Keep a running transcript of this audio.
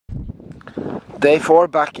Day 4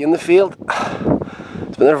 back in the field.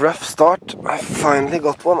 It's been a rough start. I finally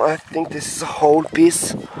got one. I think this is a whole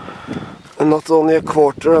piece and not only a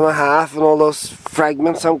quarter and a half and all those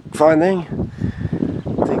fragments I'm finding.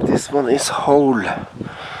 I think this one is whole.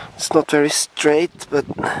 It's not very straight, but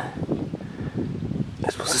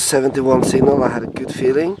it was a 71 signal. I had a good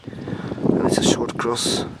feeling, and it's a short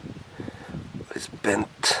cross. It's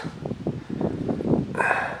bent.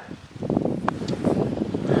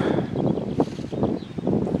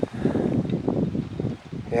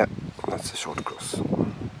 Yeah, that's a short cross.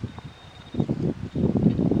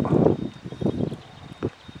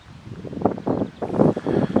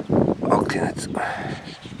 I'll clean it.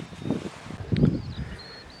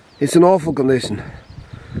 It's an awful condition.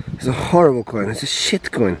 It's a horrible coin. It's a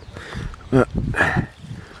shit coin. But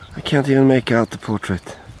I can't even make out the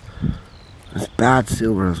portrait. It's bad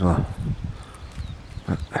silver as well.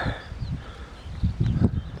 But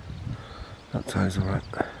that side's alright.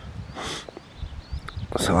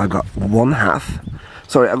 So I got one half.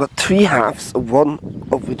 Sorry, I got 3 halves, one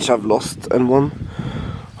of which I've lost and one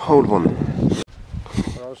whole one.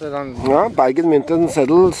 Yeah, Bergen Mynt and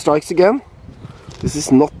Saddle strikes again. This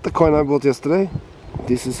is not the coin I bought yesterday.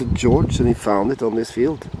 This is a George, and he found it on this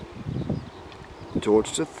field.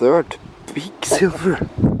 George the Third, big silver.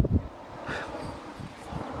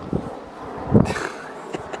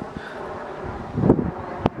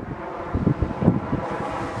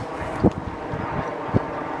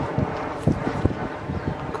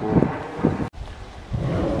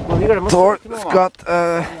 Thor got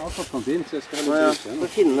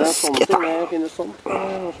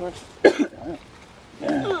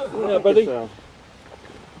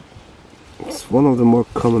it's one of the more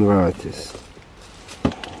common varieties.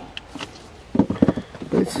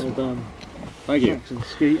 Well done. Thank you.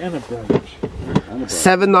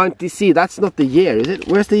 790C, that's not the year, is it?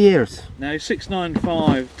 Where's the years? No,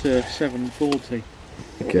 695 to 740.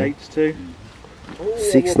 Okay. Dates too.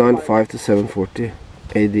 695 to 740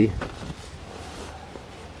 AD.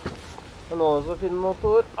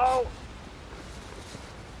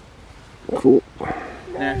 Cool.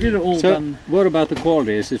 Now, if you're all So, done. what about the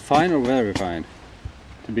quality? Is it fine or very fine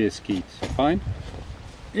to be a skeet? Fine?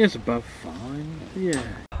 It's above fine. Yeah.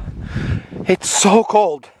 It's so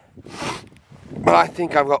cold. But I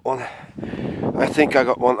think I've got one. I think I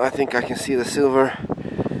got one. I think I can see the silver.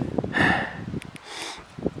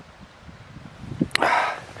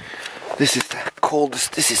 This is the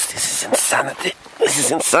coldest. This is insanity. This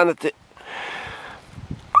is insanity.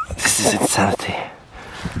 This is insanity.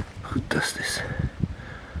 Who does this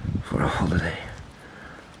for a holiday?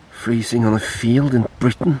 Freezing on a field in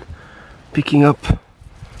Britain, picking up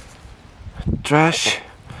trash.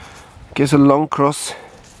 It's a long cross.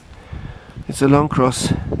 It's a long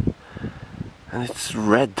cross, and it's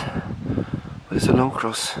red, but it's a long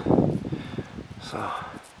cross. So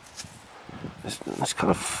it's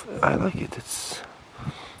kind of, I like it. It's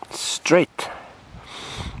straight.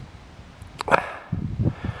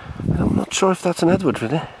 I'm not sure if that's an Edward,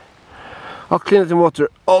 really. I'll clean it in water,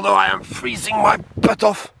 although I am freezing my butt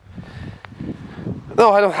off.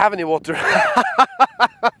 No, I don't have any water.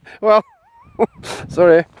 Well,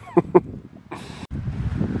 sorry.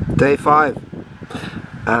 Day 5,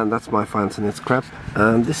 and that's my finds in its crap.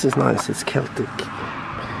 And this is nice. It's Celtic.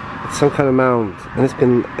 It's some kind of mound, and it's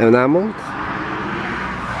been enameled.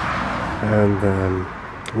 And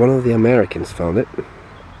one of the Americans found it,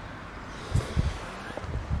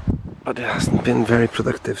 but it hasn't been very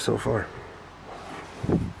productive so far,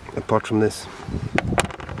 apart from this.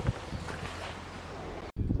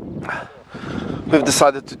 We've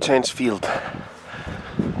decided to change field.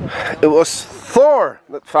 It was Thor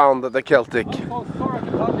that found the Celtic.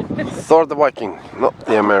 Thor the Viking, not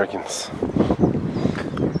the Americans.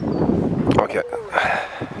 Okay.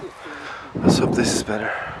 Let's hope this is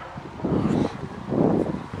better.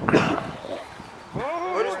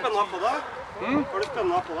 Har du spenna på deg? Har du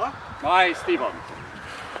spenna på deg? Nei, Stivan.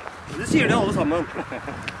 Det sier de alle sammen.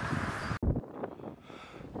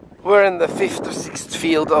 We're in the 5th or 6th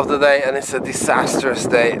field of the day, and it's a disastrous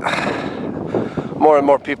day. More and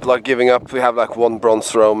more people are giving up. We have like 1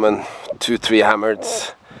 bronze Roman, 2-3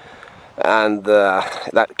 hammereds, and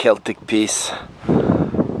that Celtic piece.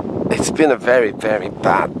 It's been a very, very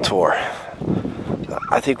bad tour.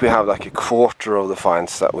 I think we have like a quarter of the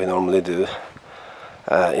finds that we normally do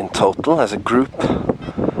in total as a group,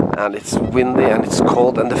 and it's windy and it's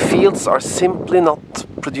cold, and the fields are simply not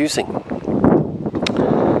producing.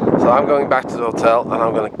 So I'm going back to the hotel, and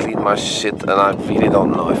I'm going to clean my shit, and I really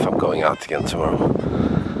don't know if I'm going out again tomorrow.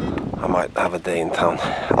 I might have a day in town.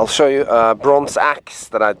 I'll show you a bronze axe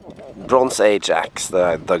that I Bronze Age axe that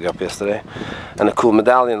I dug up yesterday, and a cool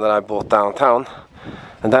medallion that I bought downtown,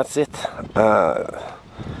 and that's it.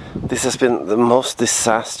 This has been the most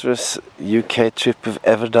disastrous UK trip we've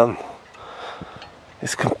ever done.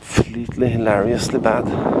 It's completely hilariously bad.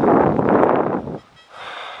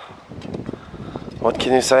 What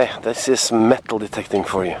can you say? This is metal detecting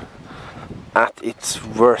for you at its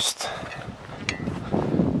worst.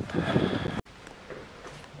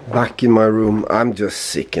 Back in my room, I'm just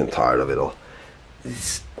sick and tired of it all.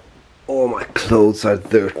 All my clothes are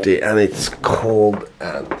dirty and it's cold,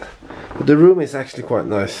 and but the room is actually quite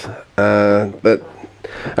nice. But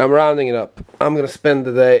I'm rounding it up. I'm gonna spend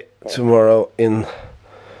the day tomorrow in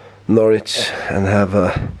Norwich and have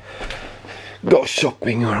a go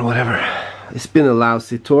shopping or whatever. It's been a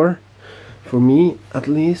lousy tour for me, at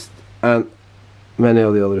least, and many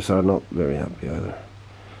of the others are not very happy either.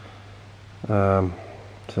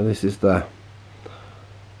 So this is the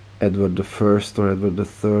Edward I or Edward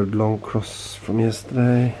III long cross from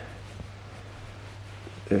yesterday.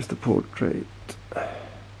 There's the portrait.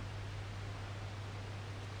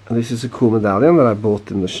 And this is a cool medallion that I bought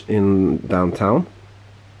in downtown.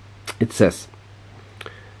 It says,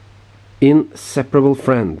 "Inseparable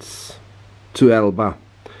friends to Elba."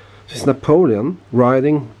 So it's Napoleon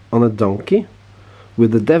riding on a donkey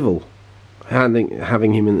with the devil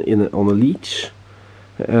having him on a leash.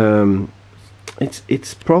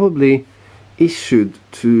 It's probably issued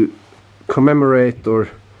to commemorate or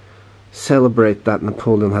celebrate that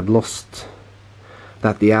Napoleon had lost,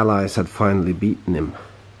 that the Allies had finally beaten him,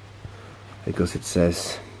 because it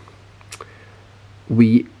says,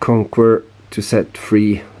 "We conquer to set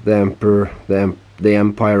free the Emperor, the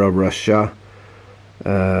Empire of Russia,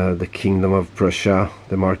 the Kingdom of Prussia,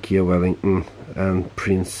 the Marquis of Wellington, and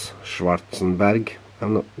Prince Schwarzenberg." I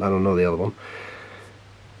don't know the other one.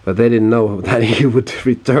 But they didn't know that he would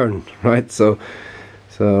return, right? So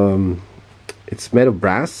it's made of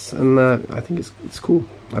brass, and I think it's cool.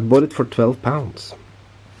 I bought it for £12.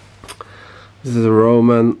 This is a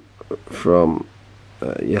Roman from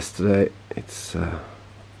yesterday. It's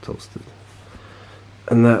toasted,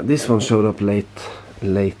 and this one showed up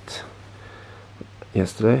late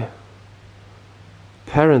yesterday.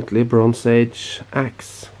 Apparently Bronze Age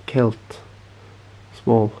axe, Celt,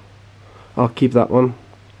 small. I'll keep that one.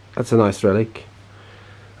 That's a nice relic.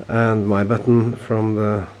 And my button from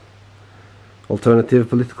the alternative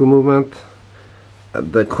political movement.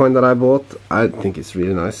 The coin that I bought, I think it's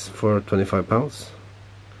really nice for £25.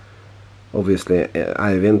 Obviously,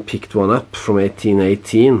 I even picked one up from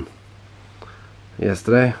 1818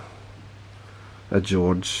 yesterday. A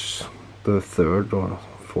George the 3rd or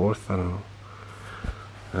 4th, I don't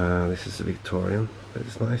know. This is a Victorian, but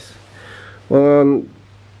it's nice. One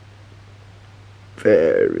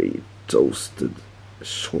very toasted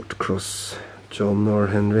short cross, John or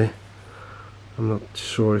Henry. I'm not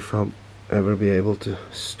sure if I'll ever be able to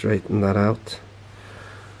straighten that out.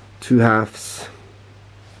 2 halves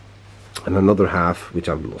and another half which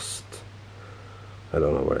I've lost. I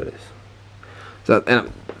don't know where it is. So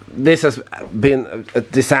this has been a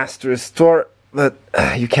disastrous tour, but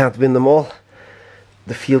you can't win them all.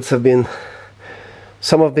 The fields have been,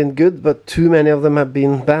 some have been good, but too many of them have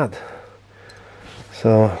been bad.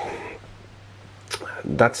 So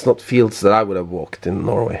that's not fields that I would have walked in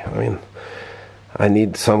Norway. I mean, I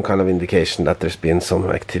need some kind of indication that there's been some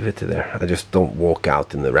activity there. I just don't walk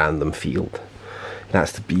out in a random field. It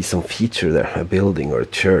has to be some feature there, a building or a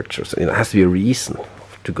church or something. It has to be a reason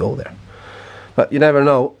to go there. But you never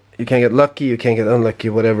know. You can get lucky, you can get unlucky,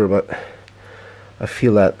 whatever. But I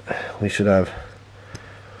feel that we should have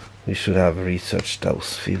researched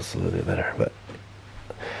those fields a little bit better. But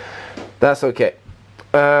that's okay.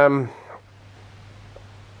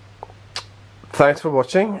 Thanks for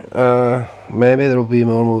watching. Maybe there will be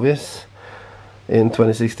more movies in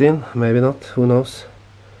 2016, maybe not, who knows.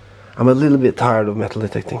 I'm a little bit tired of metal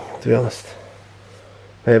detecting, to be honest.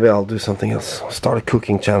 Maybe I'll do something else, start a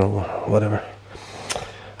cooking channel or whatever.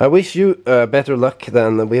 I wish you better luck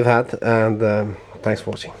than we've had, and thanks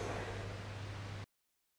for watching.